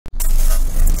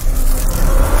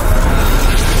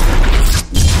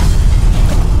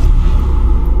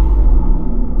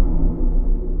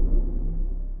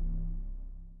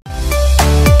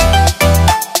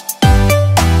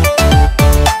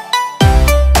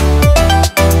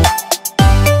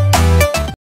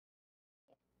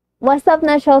What's up,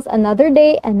 Nationals? Another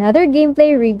day, another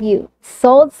gameplay review.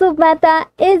 Souls of Meta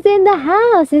is in the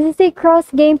house. This is a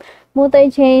cross-game,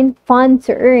 multi-chain, fun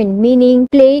to earn, meaning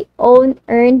play, own,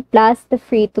 earn, plus the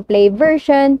free-to-play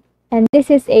version. And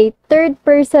this is a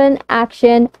third-person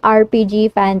action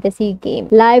RPG fantasy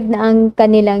game. Live na ang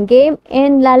kanilang game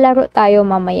and lalaro tayo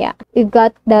mamaya. We've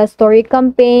got the story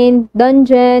campaign,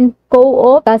 dungeon,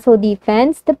 co-op, castle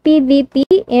defense, the PvP,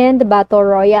 and the battle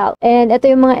royale. And ito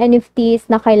yung mga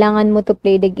NFTs na kailangan mo to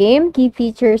play the game. Key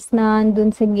features na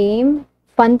dun sa game.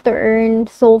 Fun to earn,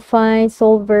 SoulFi,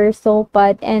 Solver,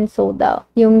 SoulPod, and SoulDAO.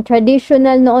 Yung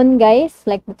traditional noon, guys,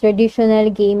 like the traditional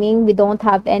gaming, we don't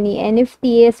have any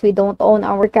NFTs, we don't own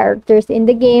our characters in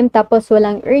the game, tapos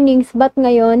walang earnings. But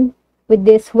ngayon, with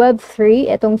this Web3,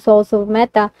 itong Souls of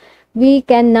Meta, we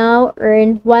can now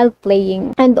earn while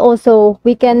playing. And also,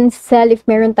 we can sell, if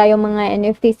meron tayong mga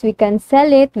NFTs, we can sell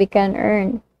it, we can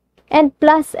earn. And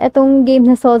plus, itong game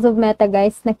na Souls of Meta,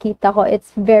 guys, nakita ko,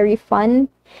 it's very fun.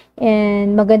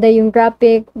 And maganda yung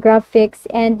graphics,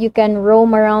 and you can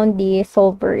roam around the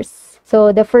solvers.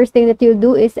 So the first thing that you'll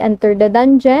do is enter the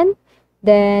dungeon,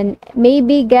 then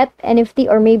maybe get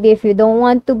NFT, or maybe if you don't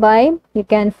want to buy, you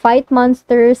can fight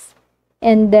monsters,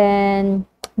 and then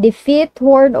defeat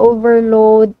Horde,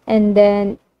 Overload, and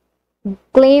then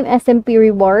claim SMP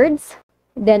rewards.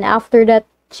 Then after that,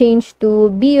 change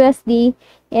to BUSD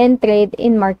and trade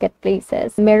in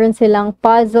marketplaces. Meron silang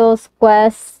puzzles,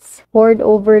 quests, Horde,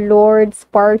 Overlords,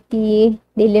 party,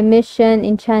 daily mission,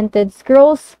 enchanted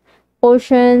scrolls,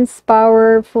 potions,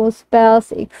 powerful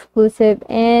spells, exclusive,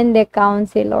 and the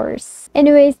counselors.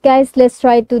 Anyways, guys, let's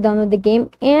try to download the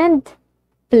game and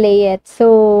play it.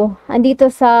 So, andito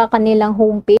sa kanilang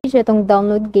homepage, itong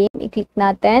download game, i-click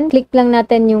natin. Click lang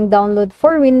natin yung download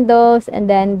for Windows, and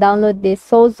then download this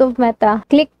Souls of Meta.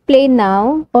 Click play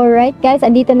now. Alright, guys,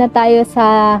 andito na tayo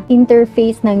sa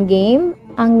interface ng game.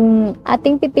 Ang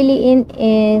ating pipiliin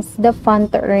is the fun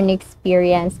to earn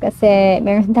experience kasi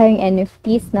meron tayong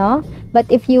NFTs, no? But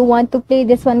if you want to play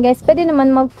this one, guys, pwede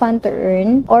naman mag fun to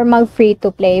earn or mag free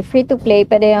to play. Free to play,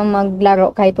 pwede yung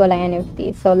maglaro kahit walang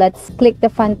NFT. So let's click the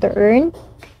fun to earn.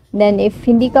 Then if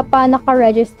hindi ka pa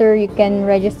naka-register, you can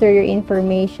register your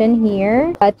information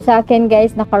here. At sa akin,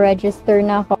 guys, naka-register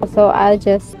na ako. So I'll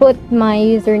just put my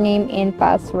username and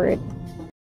password.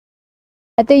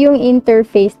 Ito yung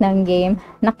interface ng game.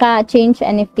 Naka-change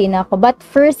NFT na ako. But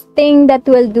first thing that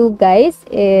we'll do, guys,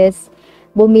 is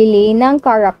bumili ng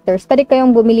characters. Pwede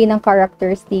kayong bumili ng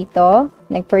characters dito.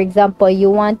 Like, for example,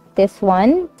 you want this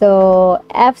one. So,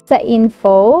 F sa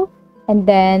info. And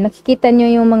then, makikita nyo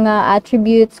yung mga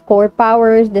attributes, core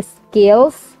powers, the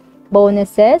skills,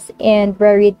 bonuses, and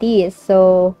rarities.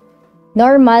 So,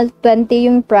 normal, 20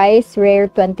 yung price, rare,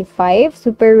 25,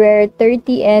 super rare,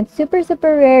 30, and super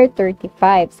rare,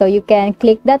 35. So, you can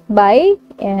click that buy,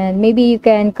 and maybe you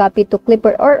can copy to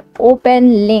Clipboard or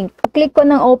open link. Click ko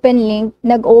ng open link,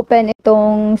 nag-open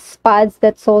itong spots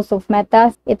that Souls of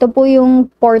Meta. Ito po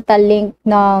yung portal link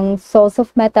ng Souls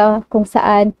of Meta kung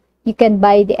saan you can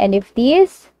buy the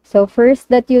NFTs. So,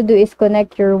 first that you do is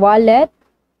connect your wallet.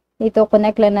 Dito,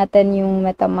 connect lang natin yung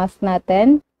MetaMask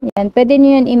natin. Yan, pwede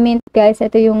nyo yan i-mint, guys.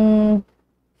 Ito yung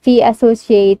fee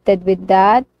associated with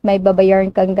that. May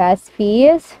babayaran kang gas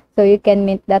fees. So, you can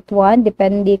mint that one.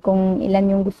 Depende kung ilan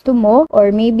yung gusto mo. Or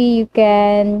maybe you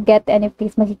can get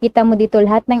NFTs. Makikita mo dito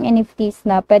lahat ng NFTs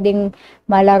na pwedeng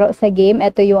malaro sa game.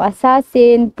 Ito yung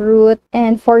Assassin, Brute.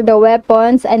 And for the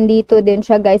weapons, andito din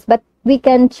siya, guys. But we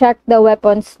can check the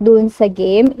weapons dun sa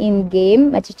game,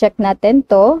 in-game. Machi-check natin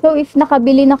to. So, if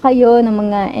nakabili na kayo ng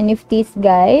mga NFTs,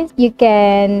 guys, you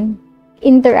can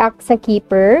interact sa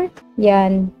keeper.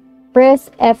 Yan.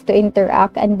 Press F to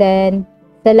interact, and then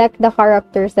select the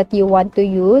characters that you want to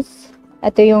use.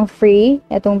 Ito yung free.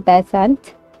 Itong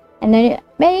peasant. And then,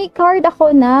 may card ako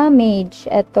na mage.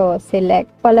 Ito, select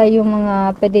pala yung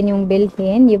mga pwede nyong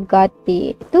bilhin. You've got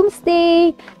the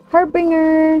Doomsday,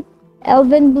 Harbinger,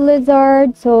 Elven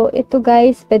Blizzard. So, ito,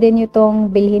 guys, pwede nyo tong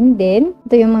bilhin din.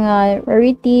 Ito yung mga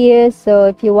rarities. So,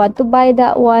 if you want to buy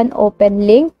that one, open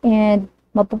link. And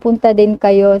mapupunta din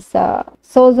kayo sa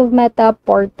Souls of Meta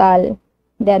portal.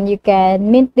 Then, you can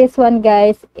mint this one,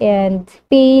 guys, and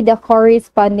pay the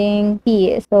corresponding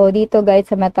fees. So, dito,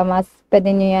 guys, sa MetaMask, pwede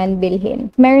nyo yan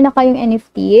bilhin. Meron na kayong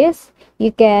NFTs.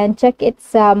 You can check it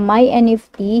sa My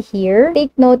NFT here.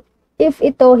 Take note, if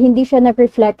ito hindi siya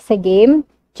nag-reflect sa game,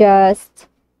 just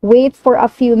wait for a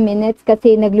few minutes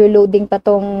kasi naglo-loading pa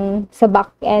tong sa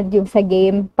back-end yung sa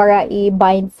game para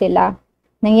i-bind sila.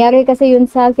 Nangyari kasi yun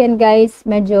sa akin, guys,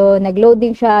 medyo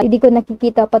nag-loading siya. Hindi ko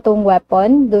nakikita pa tong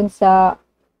weapon dun sa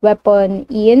weapon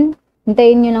in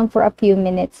Hintayin nyo lang for a few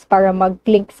minutes para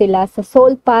mag-click sila sa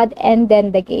soul pad and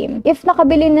then the game. If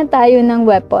nakabili na tayo ng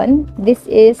weapon, this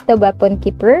is the weapon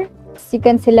keeper. You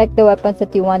can select the weapons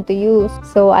that you want to use.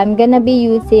 So I'm gonna be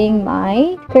using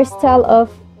my Crystal of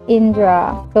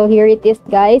Indra. So here it is,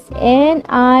 guys, and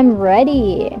I'm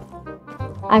ready.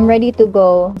 I'm ready to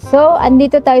go. So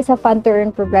andito tayo sa fun to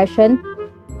earn progression.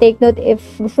 Take note, if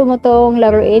gusto mo tong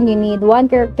laruin, you need 1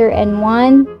 character and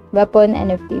 1 weapon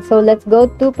NFT. So let's go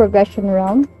to progression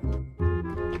realm.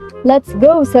 Let's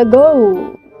go sa go!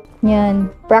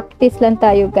 Yan, practice lang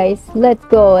tayo, guys. Let's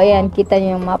go. Ayan, kita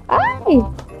nyo yung map. Ay!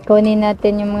 Kunin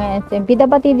natin yung mga SMP.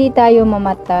 Dapat hindi tayo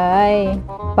mamatay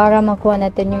para makuha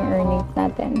natin yung earnings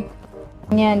natin.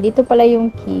 Yan, dito pala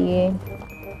yung key.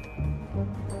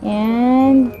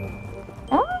 And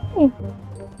ay!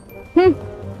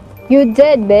 You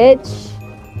dead, bitch!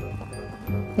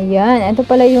 Ayan, ito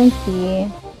pala yung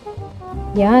key.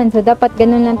 Yan, so dapat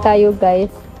ganun lang tayo,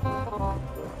 guys.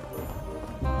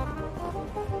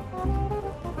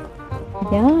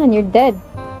 Yan, you're dead.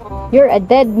 You're a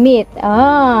dead meat.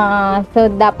 Ah,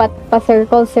 so dapat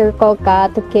pa-circle-circle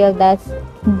ka to kill that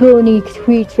bony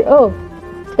creature. Oh,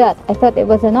 what's that? I thought it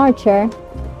was an archer.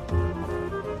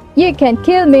 You can't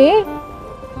kill me!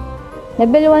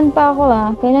 Level 1 pa ako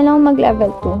ah. Kailan lang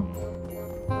mag-level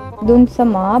 2? Dun sa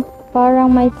map,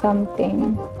 parang may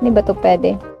something. Hindi ba to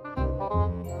pwede?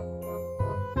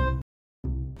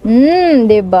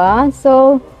 Diba?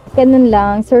 So, ganun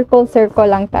lang. Circle-circle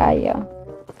lang tayo.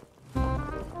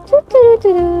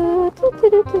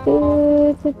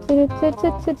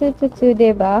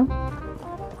 Diba?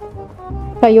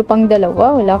 Kayo pang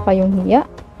dalawa, wala kayong hiya.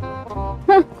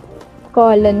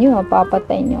 Kala nyo,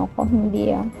 papatay nyo ako.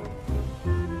 Hindi ah.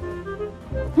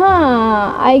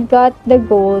 I got the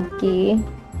gold key.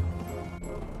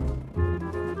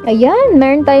 Ayan,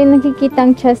 meron tayong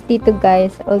nakikitang chest dito,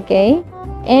 guys. Okay?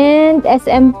 And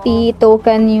SMP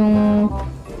token yung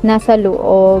nasa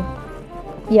loob.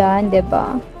 Yan,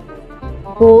 diba?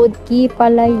 Gold key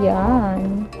pala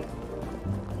yan.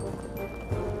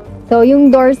 So,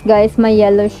 yung doors, guys, may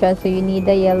yellow siya. So, you need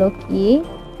the yellow key.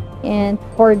 And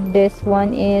for this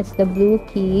one is the blue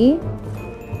key.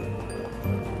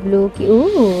 Blue key.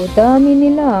 Ooh, dami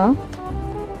nila.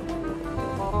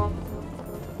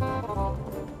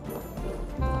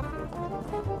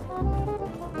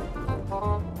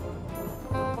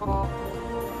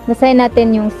 Basahin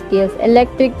natin yung skills.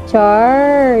 Electric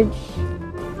charge.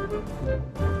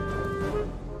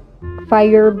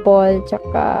 Fireball.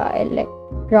 Tsaka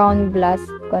ground blast.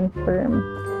 Confirm.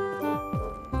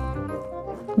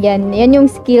 Yan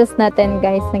yung skills natin,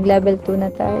 guys. Nag-level 2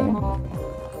 na tayo.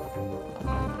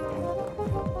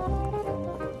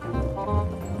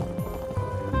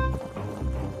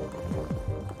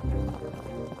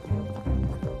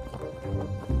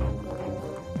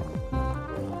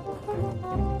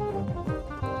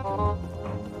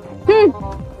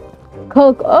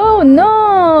 Coke. Oh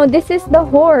no! This is the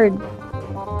Horde.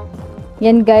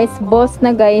 Yan, guys. Boss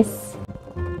na, guys.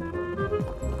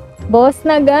 Boss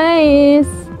na, guys.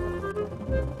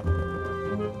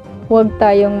 Huwag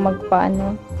tayong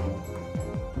magpaano.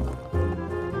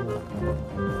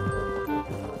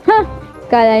 Ha!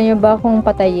 Kala nyo ba kung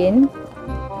patayin?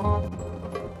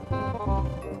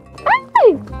 Ay!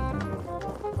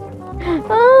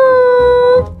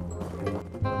 Ah!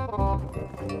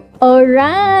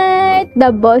 Alright!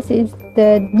 The boss is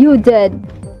dead. You dead.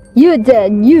 You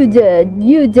dead. You dead.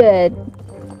 You dead.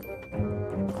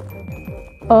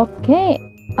 Okay.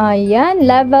 Ayan.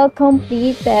 Level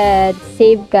completed.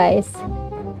 Save, guys.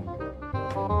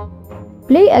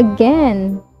 Play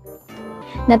again.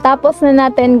 Natapos na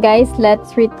natin, guys.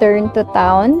 Let's return to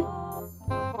town.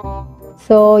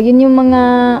 So, yun yung mga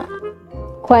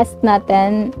quest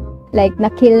natin. Like,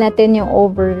 na-kill natin yung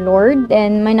Overlord.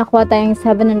 And may nakuha tayong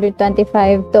 725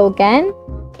 token.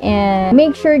 And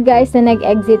make sure, guys, na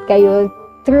nag-exit kayo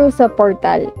through sa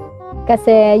portal.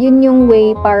 Kasi, yun yung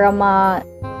way para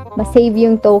ma-save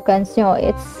yung tokens nyo.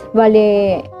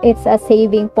 It's a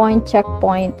saving point,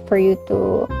 checkpoint for you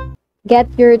to get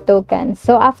your tokens.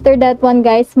 So, after that one,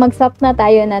 guys, mag-swap na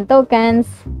tayo ng tokens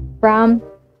from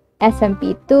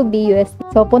SMP to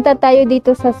BUSD. So, punta tayo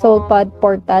dito sa SoulPod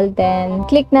portal. Then,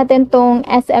 click natin tong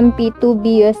SMP to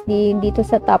BUSD dito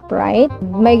sa top right.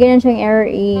 May ganun siyang error.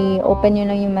 I-open nyo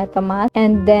lang yung MetaMask.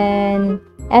 And then,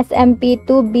 SMP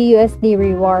to BUSD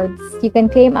rewards. You can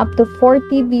claim up to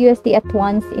 40 BUSD at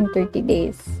once in 30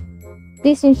 days.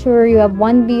 please ensure you have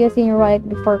 1 BUSD in your wallet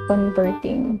before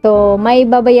converting. So, may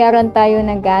babayaran tayo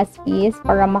na gas fees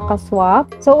para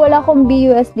makaswap. So, wala akong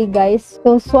BUSD guys.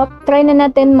 So, try na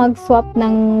natin mag-swap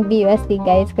ng BUSD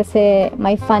guys kasi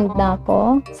may fund na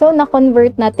ako. So,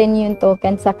 na-convert natin yung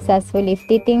token successfully.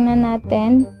 Titingnan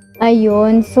natin.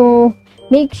 Ayun. So,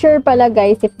 make sure pala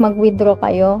guys if mag-withdraw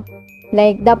kayo.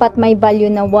 Like, dapat may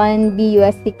value na 1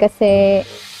 BUSD kasi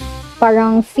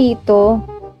parang fee to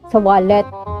sa wallet.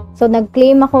 So,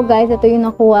 nag-claim ako guys. Ito yung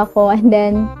nakuha ko. And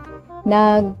then,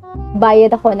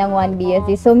 nagbayad ako ng 1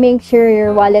 BUSD. So, make sure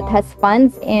your wallet has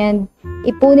funds. And,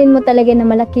 ipunin mo talaga na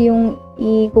malaki yung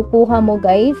ikukuha mo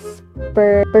guys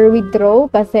per withdraw.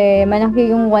 Kasi,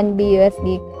 malaki yung 1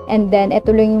 BUSD. And then,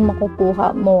 ito lang yung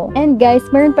makukuha mo. And guys,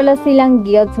 meron pala silang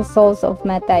guild sa Souls of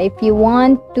Meta. If you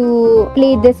want to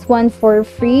play this one for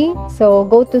free, so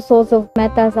go to Souls of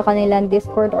Meta sa kanilang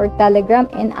Discord or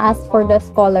Telegram and ask for the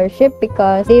scholarship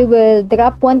because they will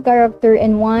drop 1 character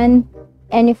and 1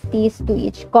 NFTs to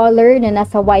each caller na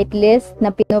nasa whitelist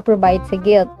na pinoprovide sa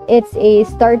guild. It's a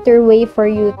starter way for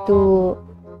you to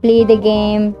play the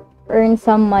game, earn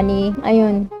some money,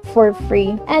 ayun, for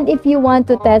free. And if you want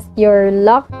to test your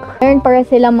luck, meron para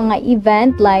silang mga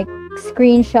event like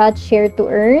screenshot, share to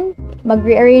earn.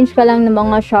 Mag-rearrange ka lang ng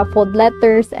mga shuffled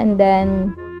letters and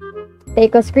then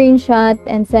take a screenshot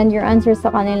and send your answers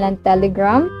sa kanilang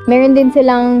Telegram. Meron din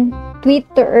silang tweet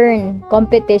to earn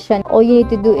competition. All you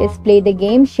need to do is play the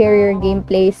game, share your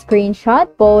gameplay screenshot,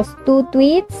 post 2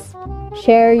 tweets,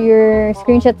 share your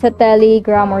screenshot sa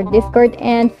Telegram or Discord,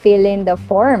 and fill in the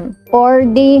form.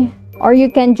 Or you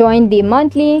can join the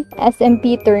monthly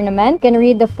SMP tournament. You can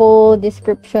read the full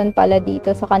description pala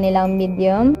dito sa kanilang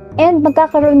Medium. And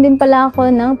magkakaroon din pala ako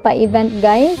ng pa-event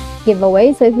guys,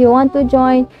 giveaway. So if you want to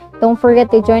join, don't forget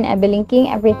to join. I'll be linking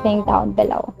everything down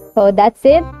below. So that's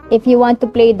it. If you want to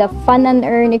play the fun and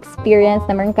earn experience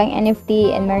na meron kang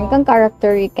NFT and meron kang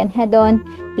character, you can head on,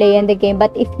 play in the game.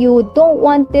 But if you don't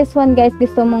want this one guys,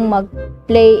 gusto mong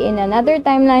mag-play in another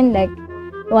timeline, like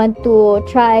want to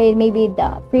try maybe the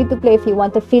free-to-play, if you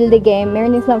want to fill the game,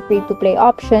 meron din some free-to-play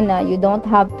option na you don't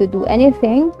have to do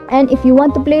anything. And if you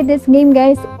want to play this game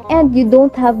guys and you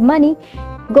don't have money,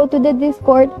 go to the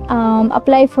Discord,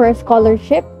 apply for a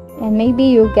scholarship, and maybe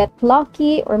you get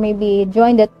lucky, or maybe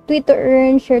join the tweet to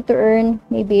earn, share to earn.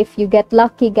 Maybe if you get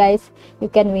lucky guys, you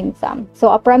can win some. So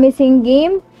a promising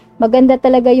game. Maganda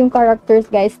talaga yung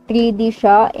characters guys, 3D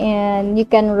siya, and you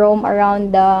can roam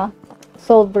around the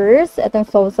solvers, itong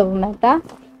Souls of Meta,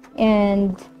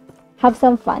 and have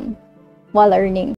some fun while earning.